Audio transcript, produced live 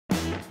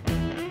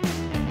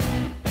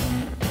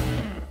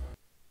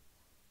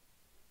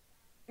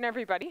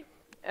Everybody.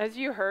 As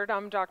you heard,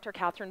 I'm Dr.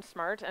 Katharine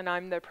Smart, and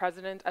I'm the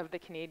president of the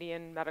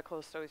Canadian Medical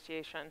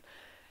Association.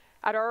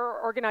 At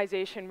our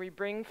organization, we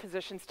bring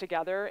physicians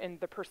together in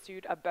the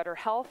pursuit of better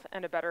health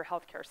and a better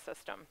healthcare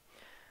system.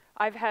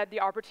 I've had the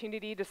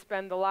opportunity to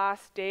spend the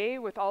last day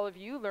with all of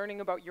you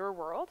learning about your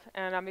world,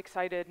 and I'm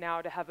excited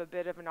now to have a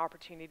bit of an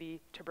opportunity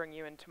to bring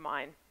you into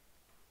mine.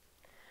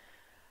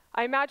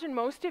 I imagine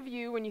most of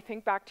you, when you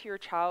think back to your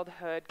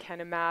childhood, can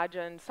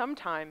imagine some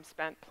time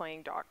spent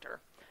playing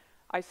doctor.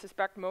 I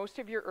suspect most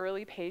of your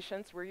early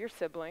patients were your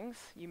siblings.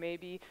 You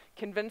maybe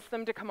convinced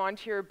them to come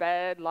onto your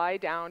bed, lie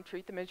down,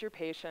 treat them as your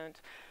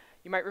patient.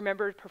 You might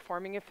remember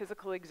performing a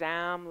physical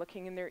exam,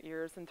 looking in their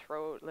ears and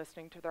throat,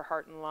 listening to their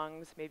heart and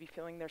lungs, maybe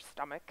feeling their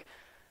stomach,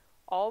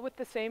 all with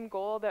the same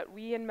goal that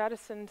we in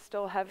medicine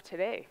still have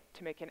today,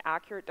 to make an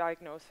accurate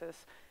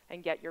diagnosis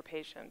and get your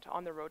patient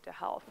on the road to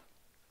health.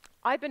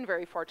 I've been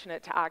very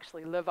fortunate to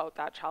actually live out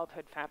that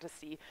childhood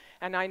fantasy,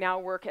 and I now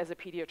work as a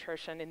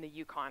pediatrician in the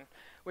Yukon,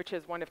 which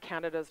is one of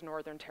Canada's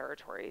northern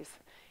territories.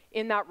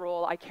 In that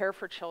role, I care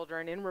for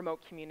children in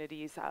remote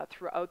communities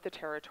throughout the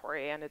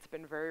territory, and it's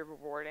been very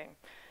rewarding.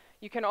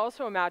 You can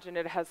also imagine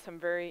it has some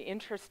very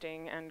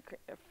interesting and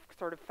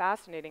sort of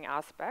fascinating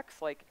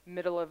aspects, like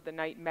middle of the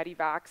night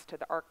medevacs to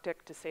the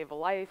Arctic to save a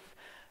life,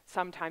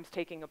 sometimes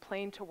taking a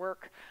plane to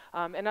work,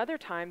 and other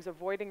times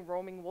avoiding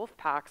roaming wolf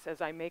packs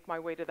as I make my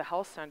way to the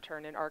health center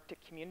in an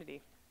Arctic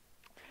community.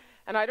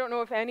 And I don't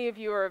know if any of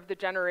you are of the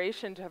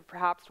generation to have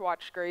perhaps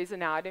watched Grey's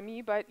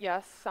Anatomy, but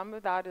yes, some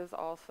of that is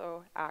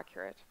also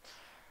accurate.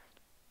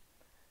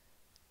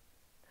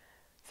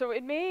 So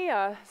it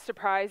may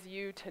surprise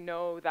you to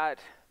know that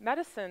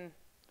medicine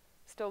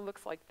still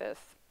looks like this.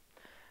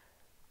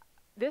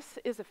 This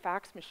is a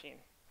fax machine.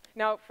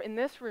 Now, in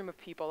this room of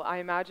people, I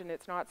imagine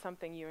it's not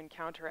something you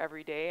encounter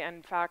every day. And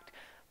in fact,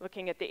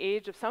 looking at the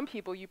age of some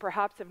people, you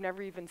perhaps have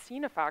never even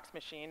seen a fax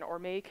machine or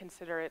may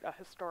consider it a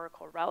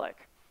historical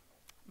relic.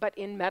 But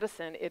in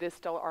medicine, it is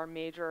still our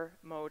major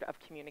mode of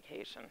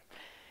communication.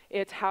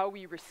 It's how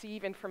we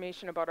receive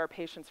information about our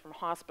patients from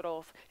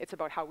hospitals. It's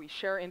about how we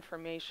share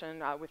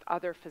information with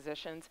other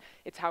physicians.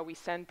 It's how we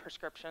send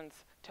prescriptions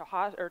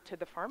to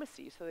the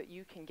pharmacy so that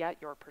you can get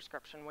your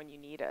prescription when you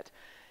need it.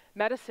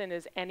 Medicine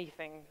is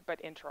anything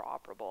but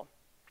interoperable.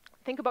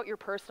 Think about your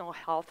personal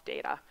health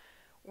data.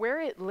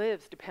 Where it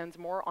lives depends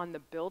more on the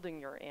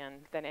building you're in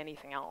than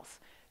anything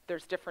else.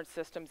 There's different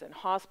systems in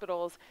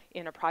hospitals,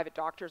 in a private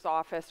doctor's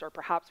office, or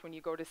perhaps when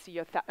you go to see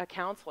a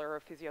counselor or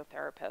a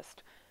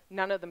physiotherapist.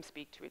 None of them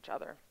speak to each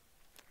other.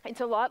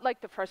 It's a lot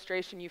like the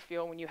frustration you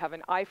feel when you have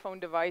an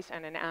iPhone device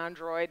and an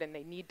Android and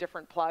they need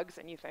different plugs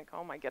and you think,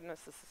 oh my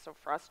goodness, this is so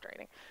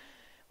frustrating.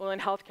 Well, in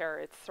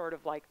healthcare, it's sort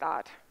of like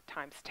that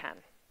times 10.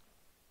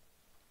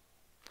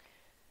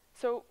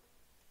 So,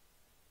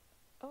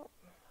 I'm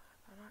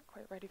not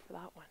quite ready for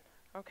that one.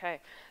 Okay,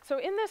 so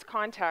in this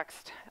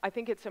context, I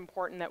think it's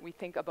important that we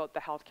think about the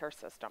healthcare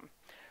system.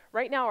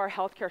 Right now, our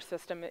healthcare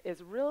system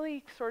is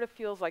really sort of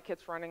feels like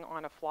it's running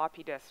on a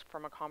floppy disk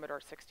from a Commodore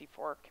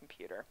 64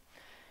 computer.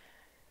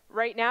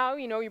 Right now,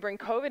 you bring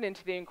COVID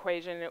into the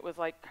equation, and it was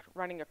like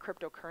running a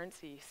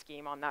cryptocurrency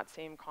scheme on that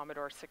same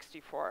Commodore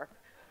 64.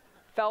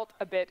 Felt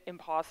a bit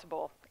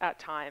impossible at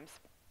times.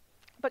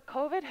 But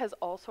COVID has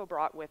also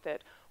brought with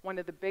it one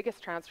of the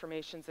biggest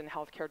transformations in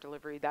healthcare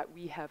delivery that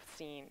we have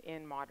seen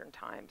in modern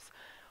times.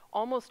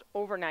 Almost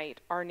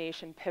overnight, our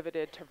nation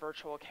pivoted to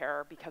virtual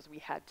care because we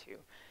had to.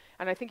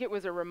 And I think it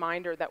was a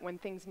reminder that when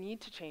things need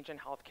to change in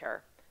healthcare,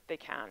 they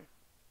can.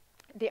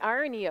 The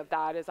irony of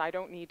that is, I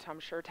don't need to,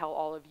 I'm sure, tell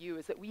all of you,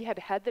 is that we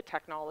had the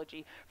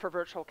technology for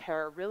virtual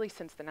care really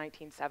since the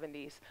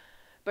 1970s.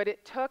 But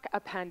it took a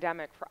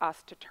pandemic for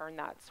us to turn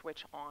that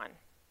switch on.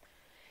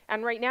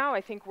 And right now,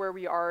 I think where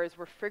we are is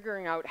we're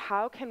figuring out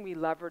how can we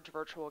leverage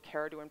virtual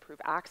care to improve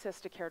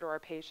access to care to our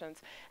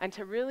patients and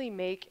to really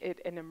make it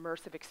an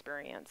immersive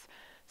experience.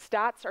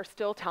 Stats are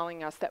still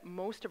telling us that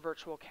most of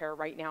virtual care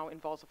right now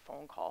involves a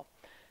phone call.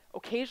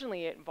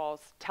 Occasionally, it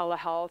involves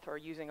telehealth or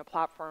using a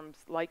platforms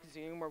like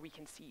Zoom where we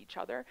can see each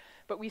other,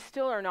 but we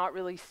still are not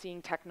really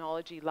seeing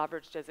technology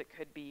leveraged as it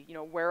could be.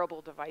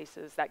 Wearable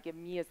devices that give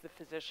me as the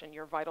physician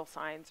your vital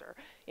signs or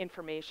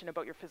information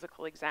about your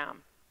physical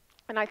exam.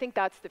 And I think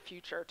that's the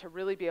future, to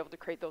really be able to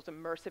create those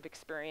immersive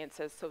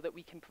experiences so that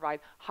we can provide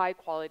high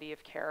quality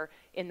of care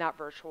in that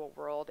virtual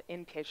world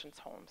in patients'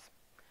 homes.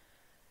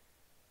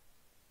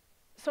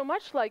 So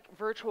much like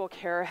virtual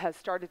care has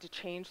started to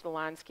change the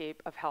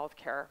landscape of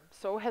healthcare,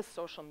 so has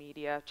social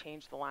media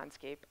changed the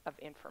landscape of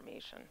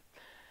information.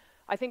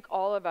 I think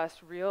all of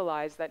us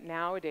realize that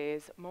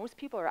nowadays, most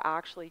people are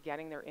actually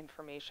getting their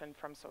information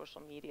from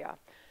social media.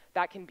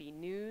 That can be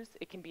news,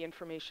 it can be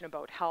information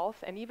about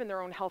health, and even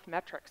their own health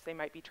metrics they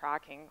might be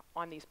tracking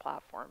on these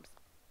platforms.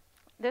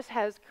 This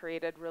has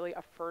created really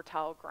a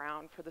fertile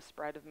ground for the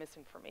spread of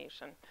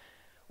misinformation.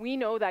 We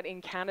know that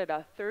in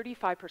Canada,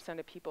 35%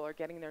 of people are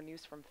getting their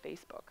news from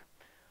Facebook.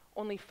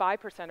 Only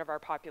 5% of our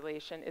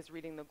population is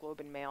reading the Globe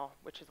and Mail,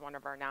 which is one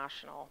of our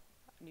national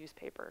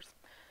newspapers.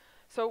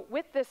 So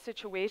with this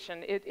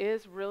situation, it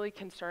is really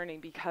concerning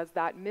because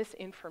that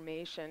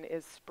misinformation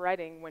is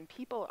spreading when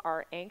people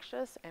are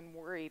anxious and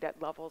worried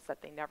at levels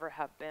that they never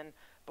have been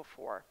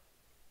before.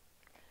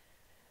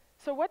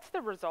 So what's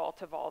the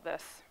result of all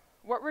this?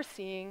 What we're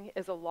seeing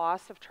is a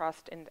loss of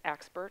trust in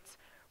experts.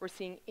 We're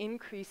seeing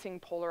increasing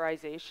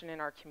polarization in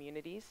our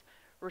communities.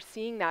 We're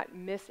seeing that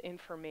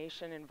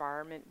misinformation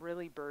environment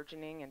really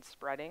burgeoning and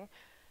spreading.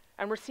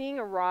 And we're seeing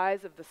a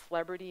rise of the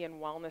celebrity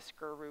and wellness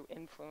guru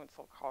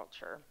influencer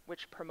culture,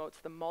 which promotes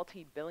the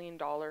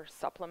multi-billion-dollar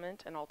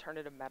supplement and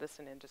alternative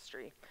medicine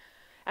industry.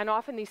 And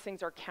often these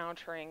things are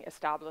countering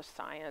established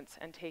science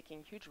and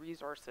taking huge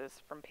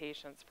resources from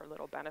patients for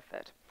little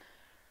benefit.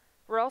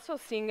 We're also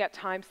seeing at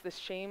times this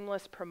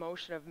shameless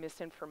promotion of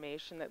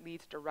misinformation that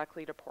leads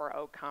directly to poor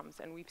outcomes.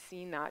 And we've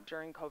seen that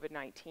during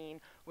COVID-19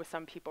 with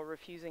some people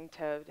refusing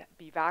to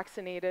be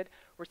vaccinated.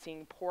 We're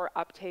seeing poor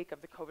uptake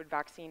of the COVID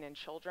vaccine in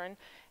children.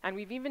 And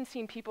we've even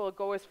seen people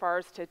go as far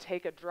as to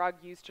take a drug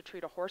used to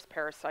treat a horse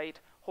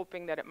parasite,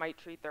 hoping that it might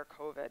treat their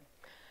COVID.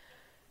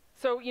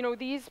 So,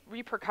 these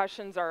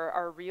repercussions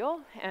are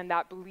real, and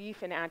that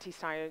belief in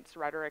anti-science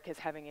rhetoric is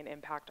having an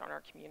impact on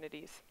our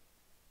communities.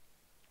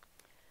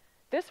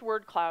 This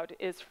word cloud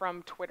is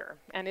from Twitter,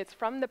 and it's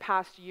from the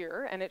past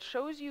year, and it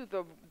shows you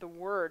the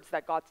words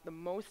that got the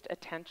most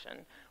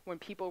attention when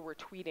people were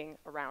tweeting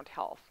around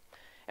health.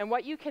 And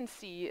what you can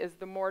see is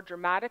the more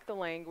dramatic the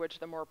language,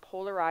 the more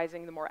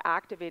polarizing, the more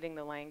activating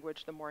the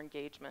language, the more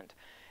engagement.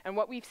 And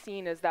what we've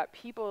seen is that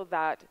people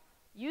that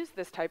use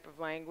this type of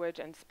language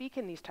and speak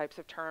in these types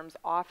of terms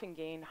often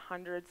gain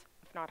hundreds,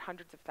 if not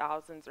hundreds of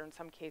thousands, or in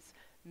some cases,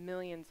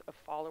 millions of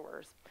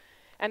followers.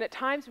 And at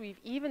times, we've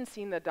even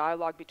seen the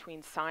dialogue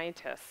between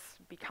scientists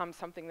become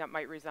something that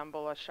might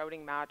resemble a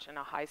shouting match in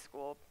a high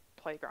school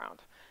playground.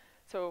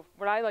 So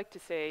what I like to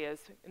say is,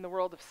 in the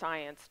world of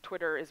science,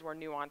 Twitter is where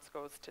nuance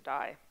goes to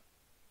die.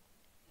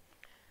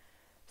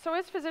 So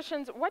as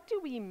physicians, what do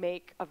we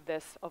make of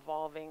this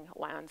evolving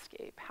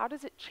landscape? How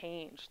does it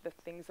change the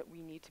things that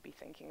we need to be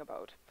thinking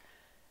about?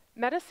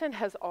 Medicine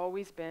has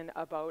always been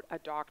about a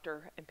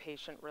doctor and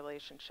patient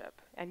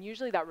relationship, and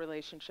usually that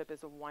relationship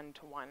is a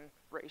one-to-one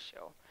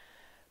ratio.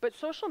 But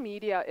social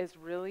media is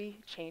really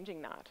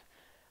changing that.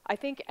 I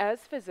think as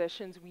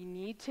physicians, we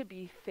need to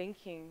be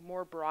thinking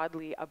more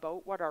broadly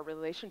about what our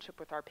relationship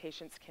with our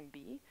patients can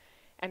be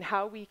and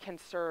how we can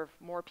serve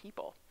more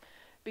people.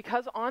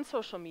 Because on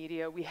social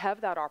media, we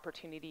have that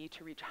opportunity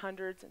to reach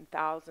hundreds and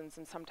thousands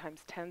and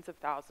sometimes tens of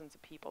thousands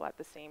of people at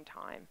the same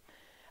time.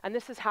 And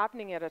this is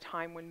happening at a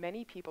time when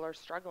many people are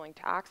struggling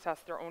to access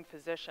their own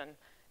physician,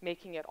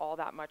 making it all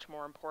that much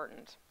more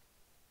important.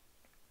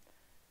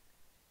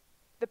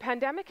 The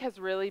pandemic has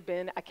really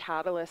been a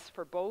catalyst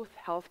for both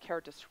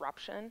healthcare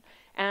disruption,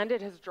 and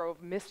it has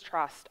drove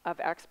mistrust of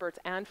experts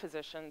and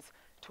physicians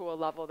to a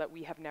level that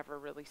we have never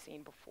really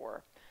seen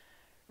before.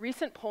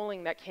 Recent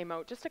polling that came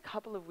out just a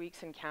couple of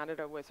weeks in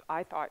Canada was,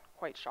 I thought,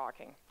 quite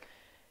shocking.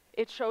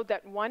 It showed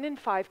that 1 in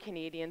 5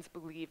 Canadians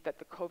believed that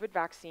the COVID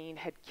vaccine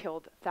had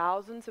killed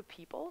thousands of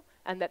people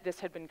and that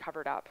this had been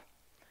covered up.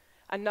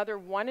 Another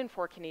 1 in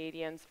 4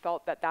 Canadians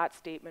felt that that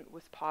statement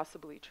was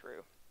possibly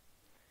true.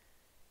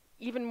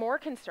 Even more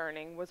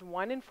concerning was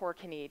 1 in 4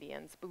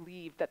 Canadians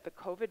believed that the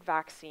COVID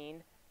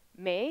vaccine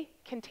may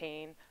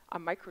contain a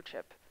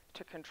microchip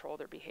to control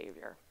their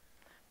behavior.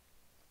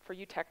 For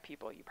you tech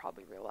people, you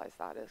probably realize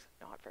that is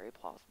not very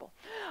plausible.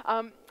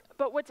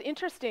 But what's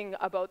interesting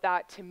about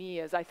that to me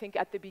is I think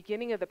at the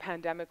beginning of the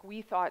pandemic,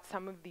 we thought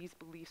some of these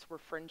beliefs were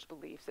fringe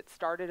beliefs. It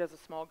started as a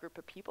small group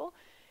of people,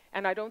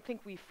 and I don't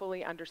think we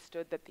fully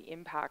understood that the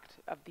impact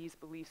of these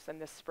beliefs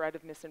and the spread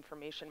of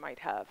misinformation might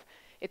have.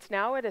 It's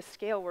now at a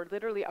scale where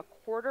literally a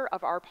quarter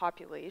of our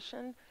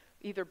population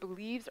either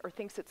believes or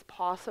thinks it's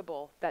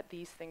possible that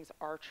these things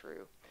are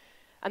true.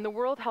 And the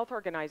World Health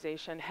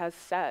Organization has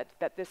said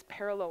that this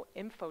parallel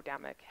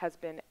infodemic has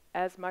been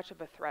as much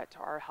of a threat to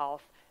our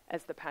health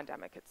as the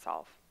pandemic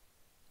itself.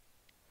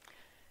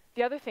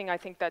 The other thing I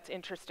think that's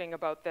interesting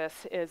about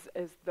this is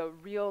the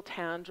real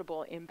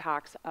tangible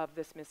impacts of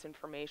this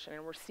misinformation,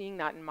 and we're seeing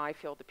that in my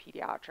field of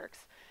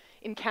pediatrics.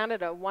 In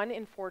Canada, 1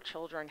 in 4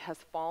 children has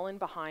fallen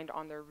behind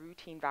on their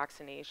routine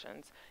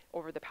vaccinations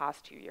over the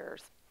past 2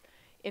 years.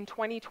 In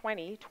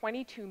 2020,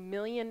 22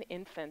 million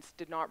infants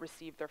did not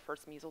receive their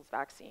first measles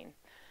vaccine.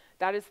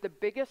 That is the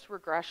biggest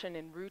regression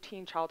in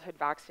routine childhood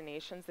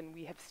vaccinations than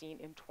we have seen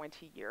in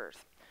 20 years.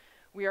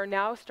 We are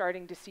now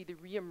starting to see the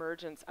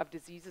reemergence of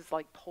diseases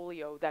like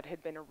polio that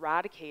had been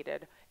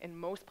eradicated in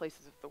most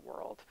places of the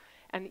world.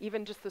 And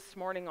even just this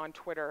morning on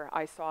Twitter,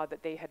 I saw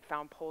that they had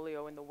found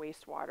polio in the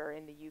wastewater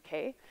in the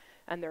UK,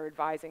 and they're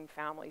advising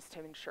families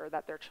to ensure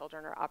that their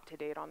children are up to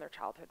date on their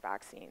childhood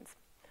vaccines.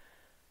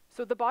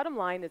 So the bottom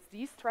line is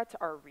these threats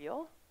are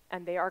real,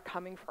 and they are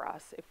coming for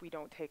us if we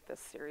don't take this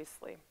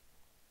seriously.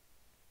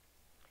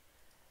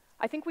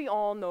 I think we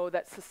all know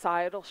that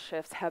societal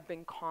shifts have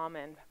been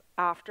common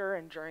after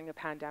and during a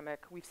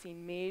pandemic. We've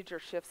seen major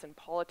shifts in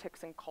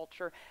politics and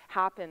culture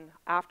happen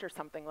after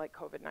something like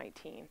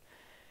COVID-19.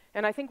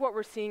 And I think what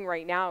we're seeing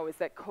right now is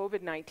that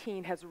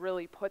COVID-19 has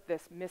really put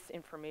this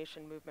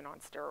misinformation movement on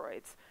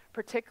steroids,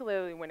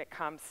 particularly when it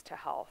comes to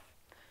health.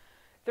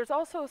 There's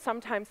also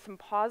sometimes some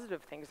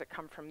positive things that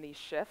come from these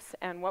shifts,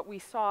 and what we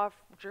saw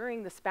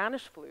during the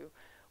Spanish flu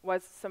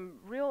was some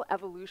real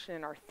evolution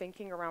in our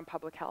thinking around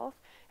public health,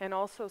 and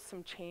also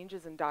some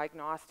changes in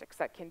diagnostics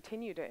that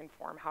continue to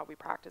inform how we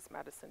practice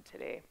medicine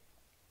today.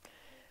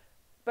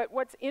 But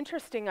what's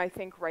interesting, I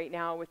think, right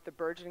now with the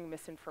burgeoning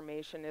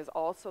misinformation is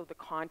also the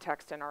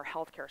context in our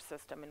healthcare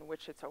system in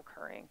which it's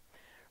occurring.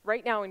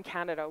 Right now in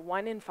Canada,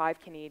 1 in 5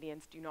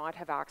 Canadians do not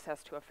have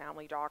access to a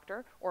family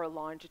doctor or a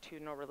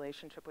longitudinal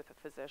relationship with a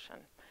physician.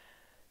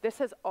 This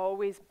has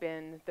always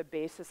been the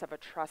basis of a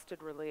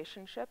trusted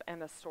relationship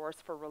and a source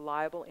for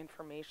reliable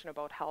information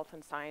about health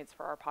and science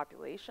for our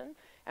population.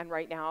 And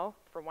right now,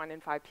 for 1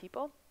 in 5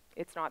 people,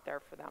 it's not there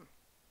for them.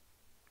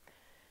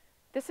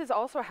 This is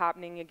also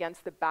happening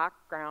against the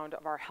background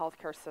of our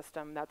healthcare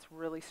system that's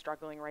really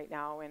struggling right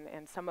now,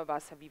 and some of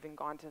us have even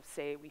gone to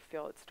say we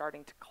feel it's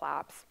starting to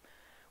collapse.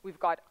 We've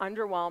got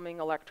underwhelming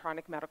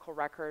electronic medical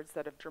records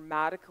that have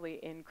dramatically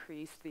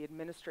increased the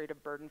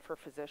administrative burden for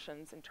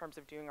physicians in terms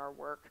of doing our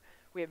work.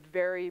 We have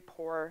very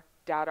poor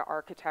data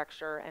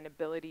architecture and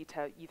ability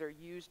to either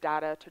use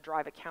data to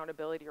drive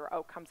accountability or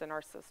outcomes in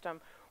our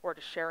system or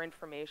to share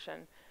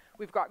information.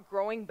 We've got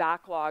growing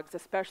backlogs,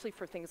 especially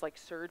for things like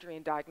surgery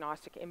and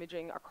diagnostic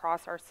imaging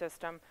across our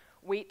system.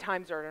 Wait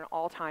times are at an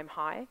all-time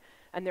high,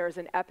 and there is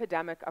an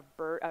epidemic of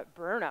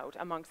burnout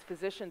amongst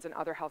physicians and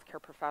other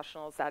healthcare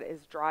professionals that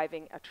is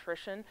driving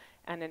attrition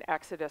and an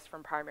exodus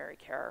from primary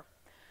care.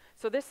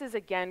 So this is,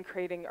 again,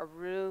 creating a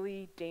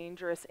really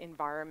dangerous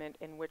environment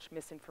in which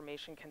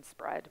misinformation can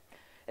spread.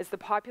 As the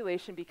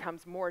population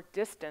becomes more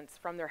distant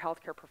from their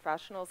healthcare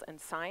professionals and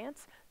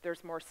science,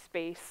 there's more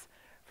space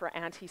for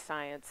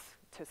anti-science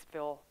to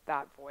fill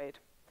that void.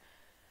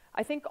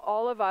 I think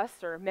all of us,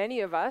 or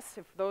many of us,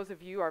 if those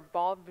of you are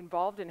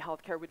involved in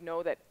healthcare, would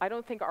know that I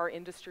don't think our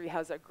industry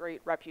has a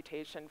great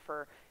reputation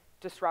for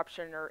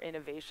disruption or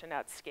innovation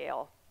at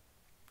scale.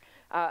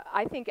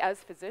 I think as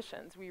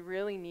physicians, we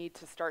really need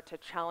to start to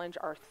challenge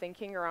our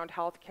thinking around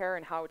healthcare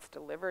and how it's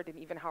delivered and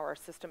even how our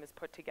system is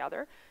put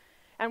together.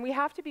 And we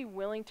have to be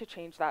willing to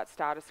change that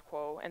status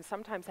quo and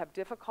sometimes have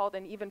difficult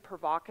and even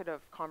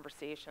provocative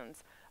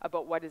conversations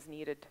about what is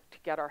needed to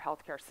get our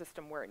healthcare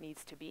system where it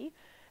needs to be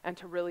and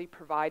to really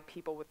provide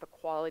people with the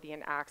quality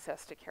and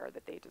access to care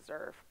that they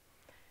deserve.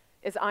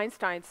 As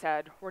Einstein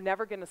said, we're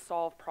never going to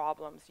solve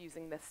problems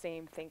using the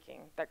same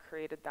thinking that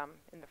created them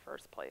in the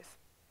first place.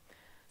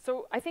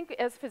 So I think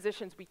as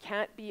physicians, we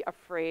can't be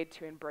afraid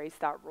to embrace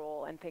that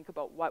role and think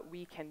about what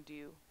we can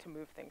do to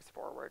move things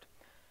forward.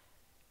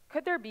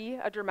 Could there be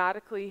a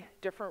dramatically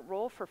different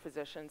role for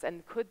physicians,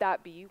 and could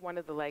that be one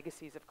of the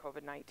legacies of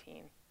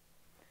COVID-19?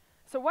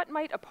 So what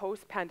might a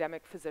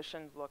post-pandemic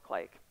physician look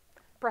like?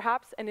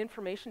 Perhaps an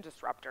information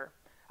disruptor,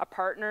 a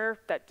partner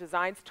that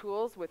designs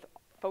tools with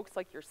folks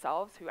like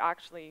yourselves who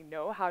actually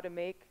know how to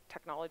make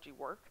technology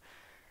work,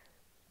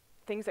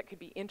 things that could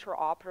be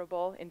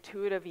interoperable,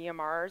 intuitive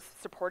EMRs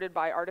supported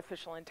by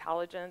artificial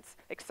intelligence,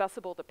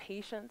 accessible to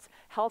patients,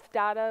 health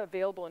data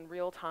available in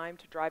real time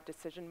to drive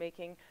decision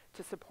making,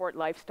 to support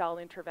lifestyle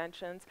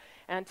interventions,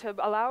 and to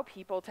allow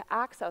people to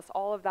access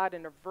all of that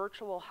in a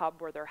virtual hub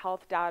where their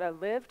health data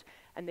lived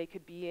and they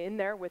could be in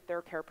there with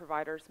their care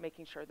providers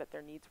making sure that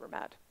their needs were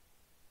met.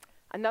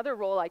 Another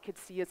role I could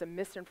see is a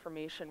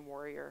misinformation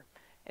warrior,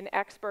 an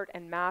expert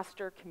and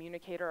master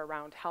communicator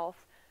around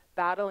health,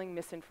 battling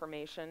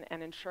misinformation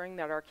and ensuring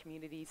that our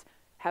communities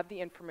have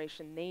the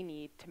information they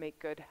need to make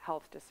good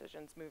health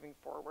decisions moving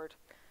forward.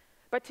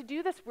 But to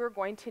do this, we're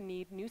going to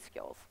need new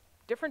skills,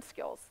 different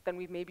skills than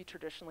we've maybe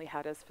traditionally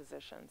had as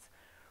physicians.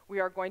 We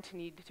are going to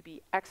need to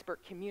be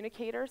expert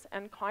communicators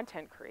and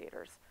content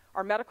creators.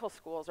 Our medical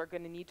schools are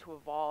going to need to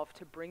evolve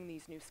to bring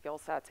these new skill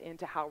sets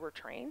into how we're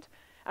trained,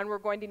 and we're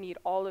going to need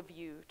all of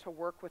you to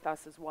work with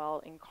us as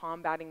well in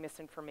combating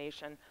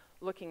misinformation,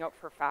 looking out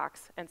for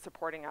facts, and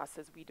supporting us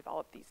as we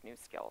develop these new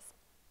skills.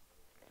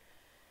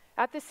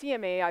 At the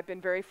CMA, I've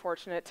been very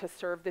fortunate to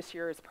serve this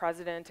year as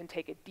president and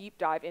take a deep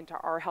dive into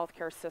our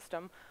healthcare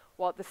system,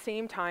 while at the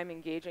same time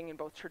engaging in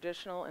both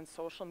traditional and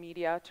social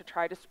media to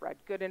try to spread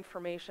good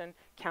information,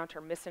 counter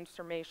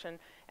misinformation,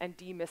 and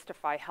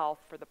demystify health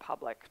for the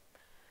public.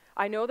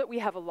 I know that we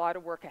have a lot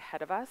of work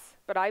ahead of us,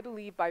 but I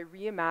believe by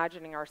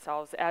reimagining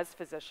ourselves as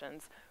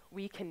physicians,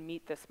 we can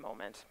meet this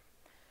moment.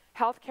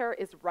 Healthcare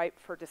is ripe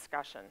for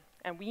discussion,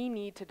 and we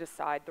need to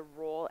decide the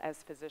role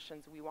as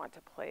physicians we want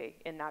to play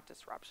in that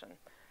disruption.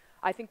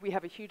 I think we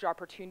have a huge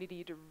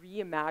opportunity to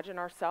reimagine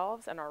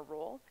ourselves and our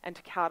role and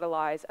to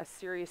catalyze a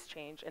serious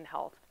change in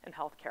health and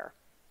healthcare.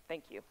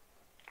 Thank you.